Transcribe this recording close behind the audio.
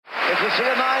You see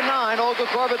a 9-9. Olga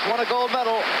Korbut's won a gold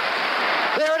medal.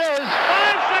 There it is. 5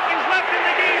 seconds left in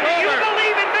the game. Do you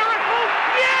believe in miracles?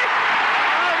 Yes!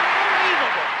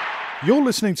 Unbelievable. You're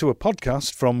listening to a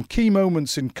podcast from Key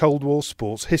Moments in Cold War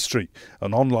Sports History,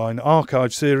 an online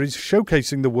archive series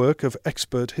showcasing the work of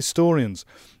expert historians.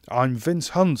 I'm Vince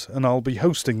Hunt and I'll be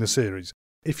hosting the series.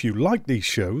 If you like these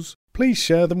shows, please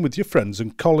share them with your friends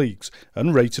and colleagues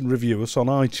and rate and review us on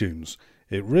iTunes.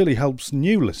 It really helps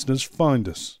new listeners find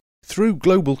us. Through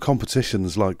global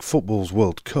competitions like football's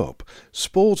World Cup,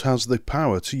 sport has the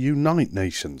power to unite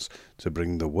nations, to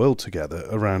bring the world together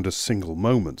around a single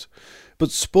moment.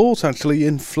 But sport actually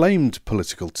inflamed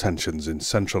political tensions in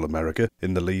Central America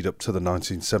in the lead up to the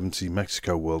 1970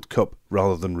 Mexico World Cup,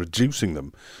 rather than reducing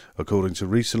them, according to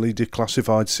recently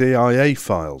declassified CIA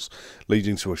files,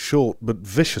 leading to a short but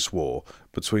vicious war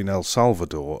between El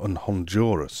Salvador and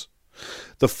Honduras.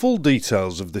 The full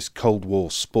details of this Cold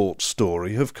War sports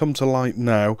story have come to light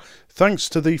now thanks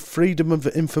to the Freedom of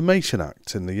Information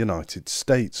Act in the United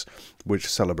States, which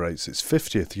celebrates its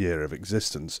 50th year of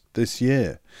existence this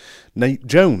year. Nate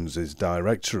Jones is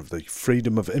director of the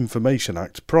Freedom of Information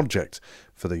Act project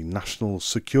for the National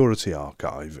Security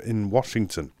Archive in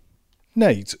Washington.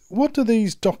 Nate, what do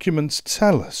these documents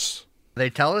tell us?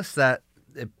 They tell us that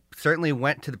it certainly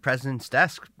went to the president's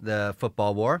desk, the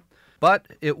football war, but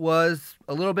it was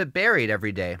a little bit buried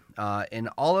every day. In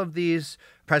all of these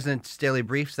president's daily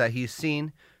briefs that he's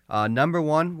seen, number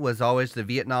one was always the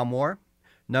Vietnam War.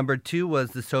 Number two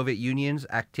was the Soviet Union's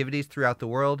activities throughout the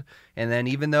world. And then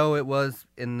even though it was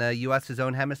in the U.S.'s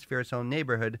own hemisphere, its own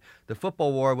neighborhood, the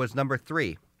football war was number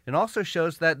three. It also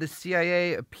shows that the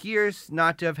CIA appears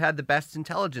not to have had the best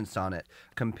intelligence on it.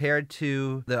 Compared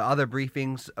to the other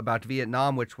briefings about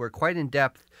Vietnam, which were quite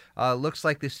in-depth, looks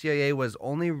like the CIA was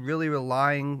only really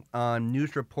relying on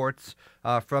news reports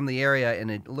from the area,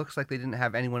 and it looks like they didn't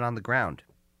have anyone on the ground.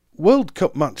 World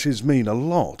Cup matches mean a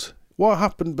lot. What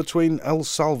happened between El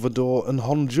Salvador and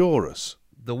Honduras?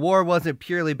 The war wasn't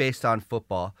purely based on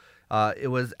football. It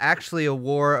was actually a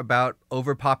war about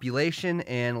overpopulation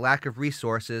and lack of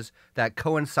resources that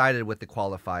coincided with the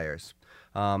qualifiers.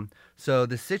 So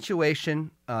the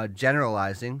situation,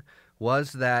 generalizing,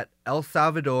 was that El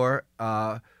Salvador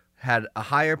had a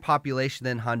higher population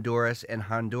than Honduras, and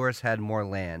Honduras had more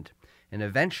land. And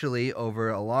eventually, over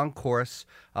a long course,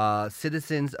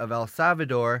 citizens of El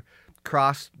Salvador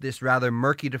crossed this rather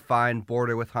murky to find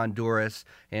border with Honduras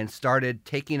and started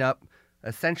taking up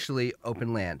essentially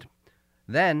open land.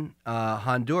 Then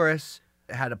Honduras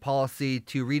had a policy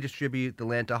to redistribute the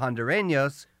land to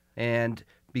Hondureños and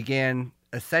began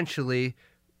essentially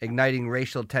igniting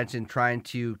racial tension, trying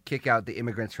to kick out the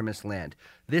immigrants from its land.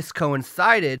 This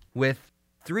coincided with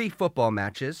 3 football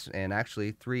matches, and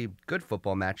actually 3 good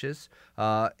football matches,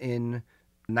 in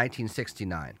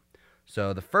 1969.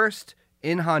 So the first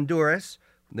in Honduras,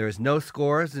 there was no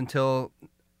scores until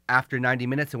after 90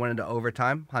 minutes. It went into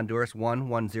overtime. Honduras won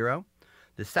 1-0.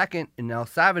 The second in El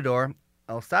Salvador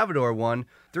won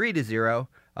 3-0,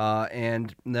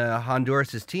 and the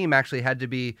Honduras' team actually had to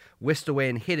be whisked away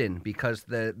and hidden because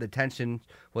the tension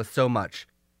was so much.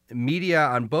 Media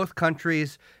on both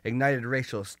countries ignited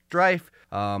racial strife,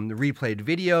 replayed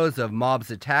videos of mobs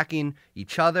attacking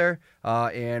each other,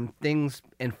 and things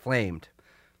inflamed.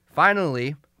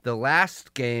 Finally, the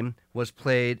last game was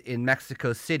played in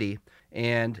Mexico City,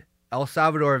 and El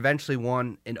Salvador eventually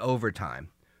won in overtime.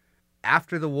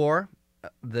 After the war,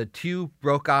 the two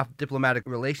broke off diplomatic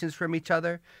relations from each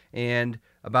other, and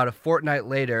about a fortnight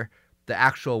later, the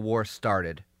actual war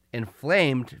started.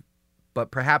 Inflamed,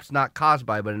 but perhaps not caused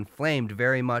by, but inflamed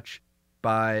very much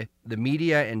by the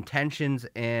media and tensions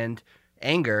and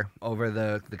anger over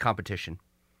the competition.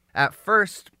 At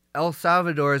first, El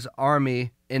Salvador's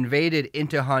army invaded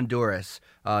into Honduras,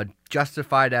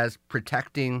 justified as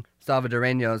protecting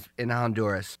Salvadoreños in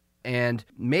Honduras, and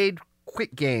made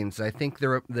quick gains. I think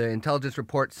the intelligence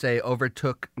reports say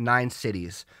overtook 9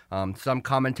 cities. Some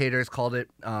commentators called it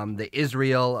the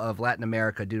Israel of Latin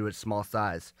America due to its small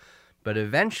size. But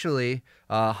eventually,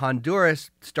 Honduras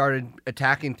started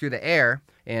attacking through the air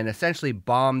and essentially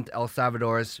bombed El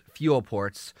Salvador's fuel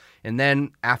ports. And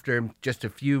then, after just a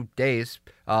few days,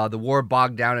 the war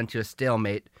bogged down into a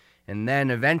stalemate. And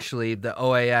then eventually, the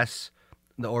OAS,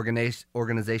 the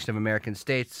Organization of American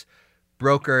States,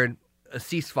 brokered a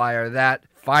ceasefire that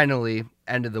finally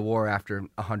ended the war after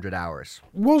 100 hours.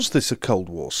 Was this a Cold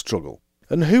War struggle?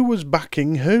 And who was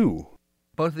backing who?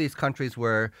 Both of these countries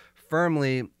were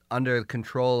firmly under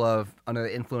the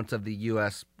influence of the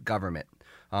U.S. government.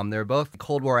 They were both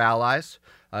Cold War allies.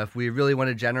 If we really want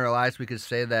to generalize, we could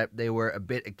say that they were a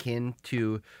bit akin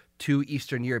to 2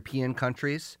 Eastern European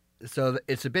countries. So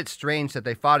it's a bit strange that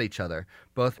they fought each other.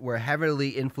 Both were heavily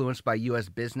influenced by U.S.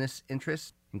 business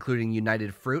interests, including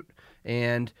United Fruit.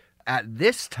 And at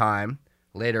this time,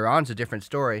 later on, it's a different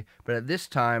story, but at this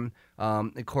time,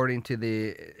 according to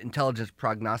the intelligence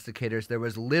prognosticators, there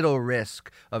was little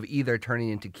risk of either turning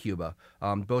into Cuba.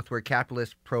 Both were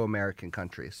capitalist, pro-American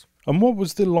countries. And what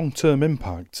was the long-term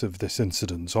impact of this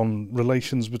incident on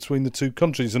relations between the two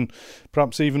countries and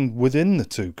perhaps even within the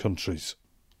two countries?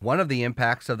 One of the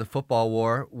impacts of the football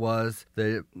war was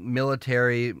the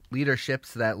military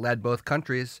leaderships that led both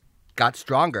countries got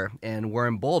stronger and were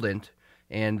emboldened,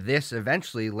 and this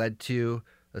eventually led to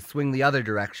a swing the other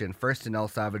direction, first in El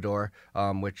Salvador,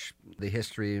 which the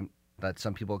history that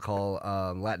some people call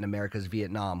Latin America's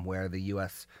Vietnam, where the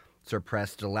U.S.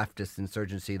 suppressed a leftist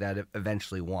insurgency that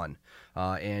eventually won.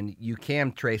 And you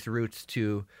can trace roots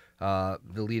to the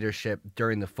leadership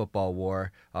during the football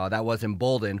war that was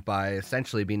emboldened by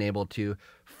essentially being able to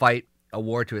fight a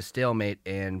war to a stalemate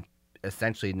and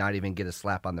essentially not even get a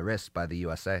slap on the wrist by the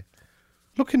USA.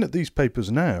 Looking at these papers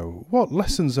now, what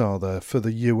lessons are there for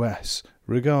the US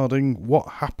regarding what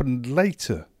happened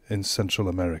later in Central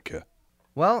America?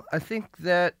 Well, I think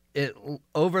that it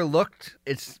overlooked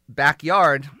its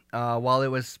backyard while it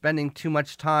was spending too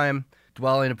much time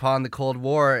dwelling upon the Cold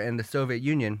War and the Soviet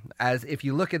Union. As if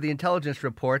you look at the intelligence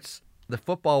reports, the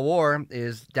football war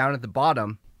is down at the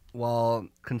bottom, while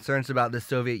concerns about the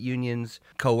Soviet Union's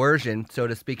coercion, so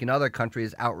to speak, in other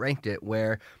countries outranked it,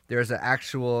 where there's an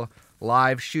actual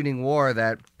live shooting war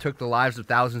that took the lives of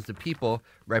thousands of people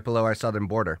right below our southern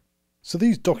border. So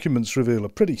these documents reveal a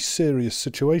pretty serious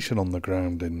situation on the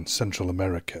ground in Central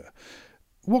America.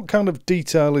 What kind of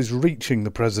detail is reaching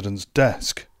the president's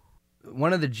desk?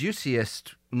 One of the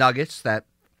juiciest nuggets that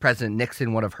President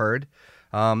Nixon would have heard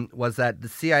was that the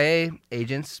CIA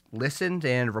agents listened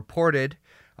and reported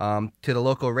to the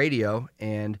local radio,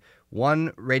 and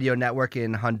one radio network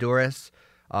in Honduras,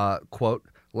 quote,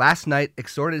 last night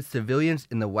exhorted civilians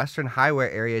in the Western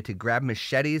Highway area to grab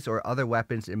machetes or other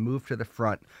weapons and move to the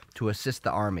front to assist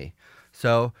the army.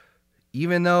 So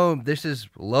even though this is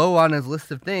low on his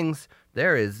list of things,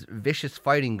 there is vicious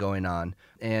fighting going on.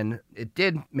 And it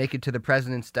did make it to the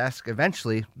president's desk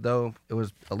eventually, though it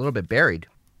was a little bit buried.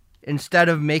 Instead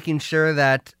of making sure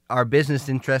that our business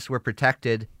interests were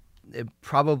protected, it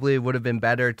probably would have been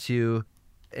better to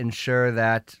ensure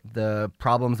that the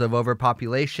problems of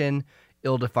overpopulation,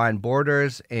 ill-defined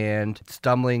borders, and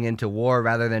stumbling into war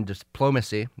rather than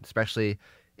diplomacy, especially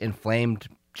inflamed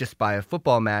just by a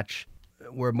football match,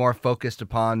 were more focused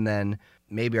upon than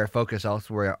maybe our focus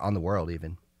elsewhere on the world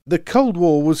even. The Cold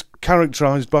War was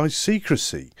characterised by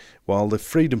secrecy, while the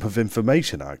Freedom of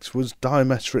Information Act was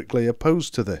diametrically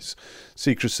opposed to this.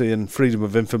 Secrecy and freedom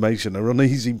of information are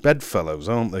uneasy bedfellows,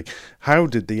 aren't they? How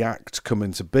did the Act come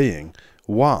into being?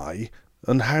 Why?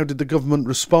 And how did the government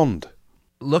respond?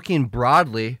 Looking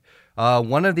broadly,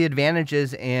 one of the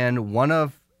advantages and one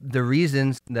of the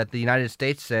reasons that the United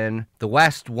States and the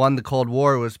West won the Cold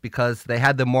War was because they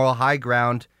had the moral high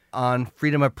ground on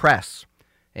freedom of press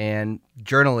and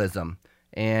journalism.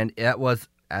 And it was,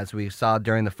 as we saw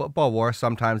during the football war,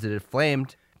 sometimes it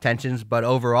inflamed tensions, but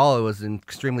overall it was an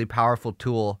extremely powerful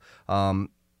tool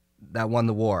that won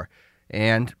the war.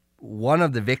 And one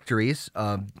of the victories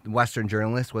of Western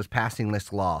journalists was passing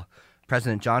this law.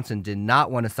 President Johnson did not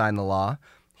want to sign the law.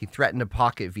 He threatened a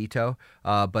pocket veto,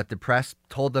 but the press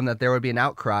told them that there would be an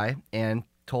outcry and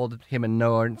told him in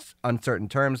no uncertain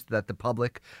terms that the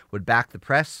public would back the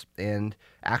press and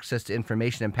access to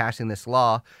information in passing this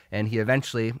law. And he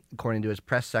eventually, according to his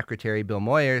press secretary, Bill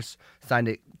Moyers, signed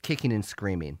it kicking and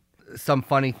screaming. Some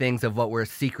funny things of what were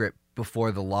secret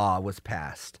before the law was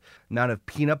passed. The amount of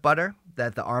peanut butter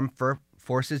that the armed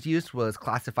forces used was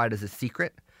classified as a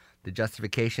secret. The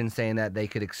justification saying that they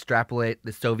could extrapolate,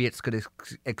 the Soviets could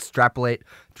extrapolate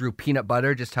through peanut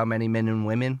butter just how many men and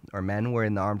women or men were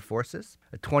in the armed forces.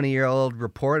 A 20-year-old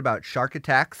report about shark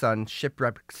attacks on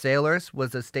shipwrecked sailors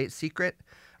was a state secret.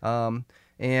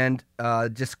 And a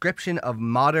description of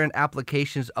modern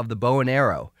applications of the bow and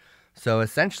arrow. So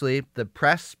essentially, the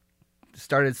press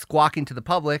started squawking to the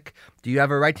public, do you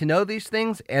have a right to know these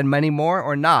things and many more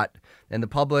or not? And the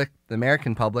public, the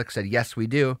American public, said, yes, we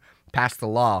do. Passed the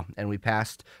law, and we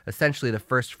passed essentially the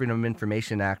first Freedom of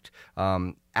Information Act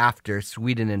after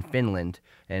Sweden and Finland,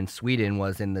 and Sweden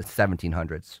was in the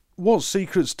 1700s. What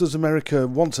secrets does America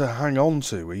want to hang on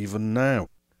to even now?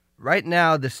 Right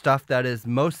now, the stuff that is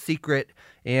most secret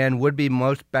and would be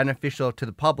most beneficial to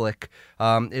the public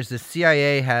is the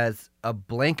CIA has a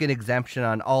blanket exemption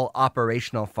on all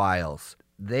operational files.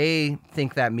 They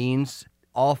think that means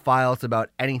all files about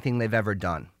anything they've ever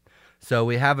done. So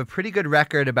we have a pretty good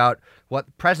record about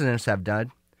what presidents have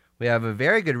done. We have a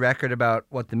very good record about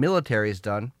what the military has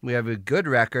done. We have a good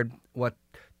record what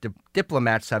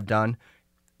diplomats have done.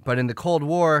 But in the Cold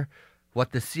War,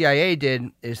 what the CIA did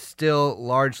is still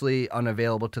largely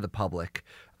unavailable to the public.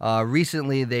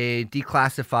 Recently, they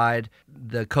declassified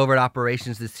the covert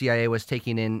operations the CIA was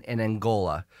taking in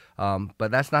Angola.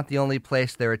 But that's not the only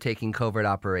place they were taking covert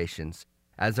operations.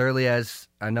 As early as,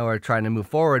 I know we're trying to move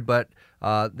forward, but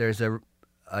there's a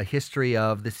history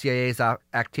of the CIA's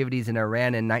activities in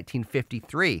Iran in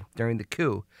 1953 during the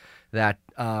coup that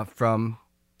from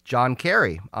John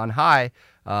Kerry on high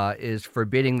is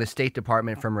forbidding the State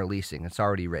Department from releasing. It's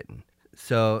already written.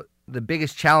 So the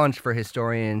biggest challenge for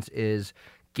historians is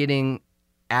getting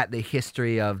at the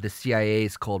history of the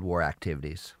CIA's Cold War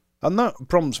activities. And that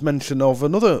prompts mention of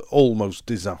another almost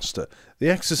disaster, the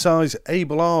exercise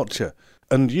Able Archer.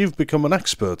 And you've become an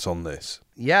expert on this.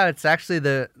 Yeah, it's actually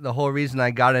the whole reason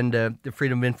I got into the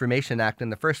Freedom of Information Act in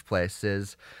the first place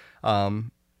is a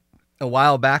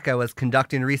while back I was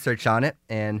conducting research on it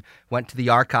and went to the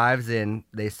archives and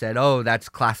they said, oh, that's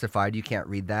classified, you can't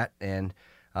read that, and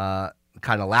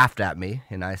kind of laughed at me.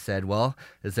 And I said, well,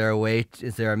 is there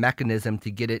a mechanism to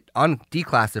get it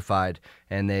declassified?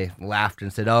 And they laughed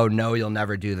and said, oh, no, you'll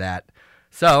never do that.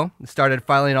 So I started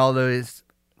filing all those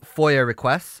FOIA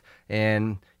requests.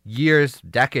 And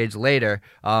decades later,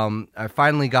 I've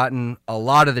finally gotten a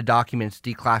lot of the documents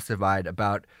declassified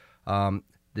about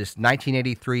this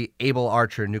 1983 Able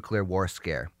Archer nuclear war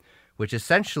scare, which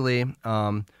essentially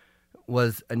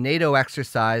was a NATO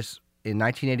exercise in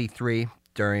 1983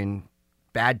 during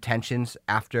bad tensions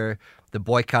after the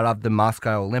boycott of the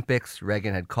Moscow Olympics.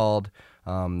 Reagan had called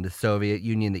the Soviet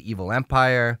Union the evil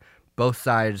empire. Both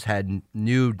sides had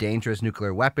new dangerous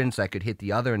nuclear weapons that could hit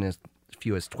the other in as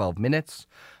few as 12 minutes.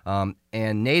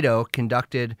 And NATO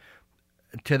conducted,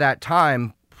 to that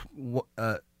time,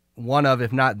 one of,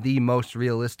 if not the most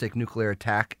realistic nuclear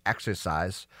attack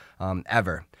exercise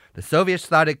ever. The Soviets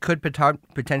thought it could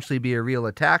potentially be a real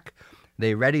attack.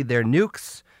 They readied their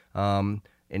nukes.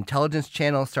 Intelligence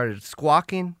channels started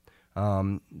squawking.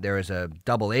 There was a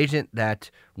double agent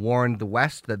that warned the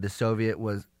West that the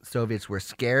Soviets were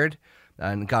scared,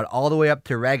 and got all the way up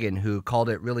to Reagan, who called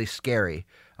it really scary.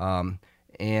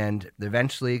 And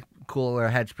eventually cooler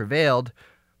heads prevailed.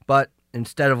 But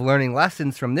instead of learning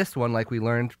lessons from this one, like we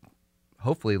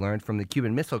hopefully learned from the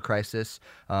Cuban Missile Crisis,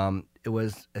 it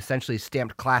was essentially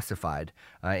stamped classified.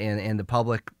 And the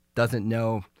public doesn't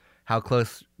know how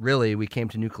close, really, we came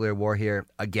to nuclear war here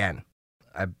again.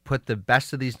 I put the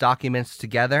best of these documents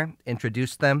together,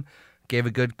 introduced them, gave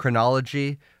a good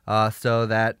chronology so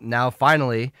that now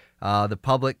finally the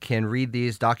public can read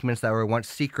these documents that were once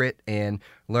secret and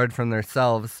learn from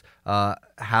themselves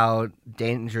how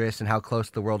dangerous and how close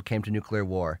the world came to nuclear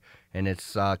war. And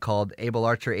it's called Able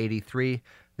Archer 83,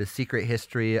 The Secret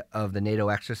History of the NATO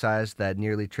Exercise That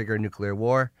Nearly Triggered Nuclear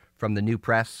War, from the New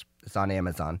Press. It's on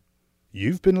Amazon.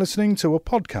 You've been listening to a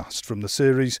podcast from the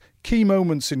series Key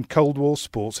Moments in Cold War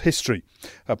Sports History,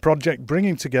 a project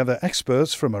bringing together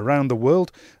experts from around the world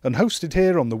and hosted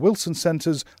here on the Wilson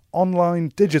Centre's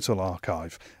online digital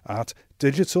archive at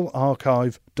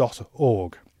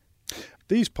digitalarchive.org.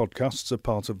 These podcasts are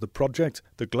part of the project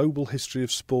The Global History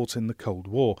of Sport in the Cold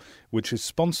War, which is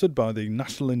sponsored by the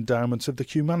National Endowment of the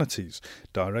Humanities,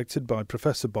 directed by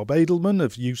Professor Bob Edelman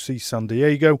of UC San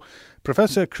Diego,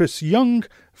 Professor Chris Young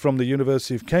from the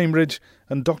University of Cambridge,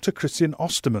 and Dr. Christian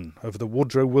Ostermann of the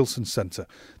Woodrow Wilson Centre,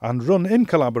 and run in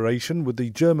collaboration with the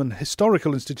German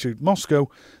Historical Institute Moscow,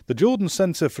 the Jordan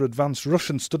Centre for Advanced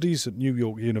Russian Studies at New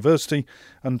York University,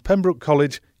 and Pembroke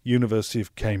College, University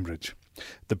of Cambridge.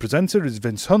 The presenter is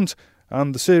Vince Hunt,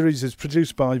 and the series is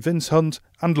produced by Vince Hunt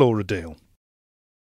and Laura Deal.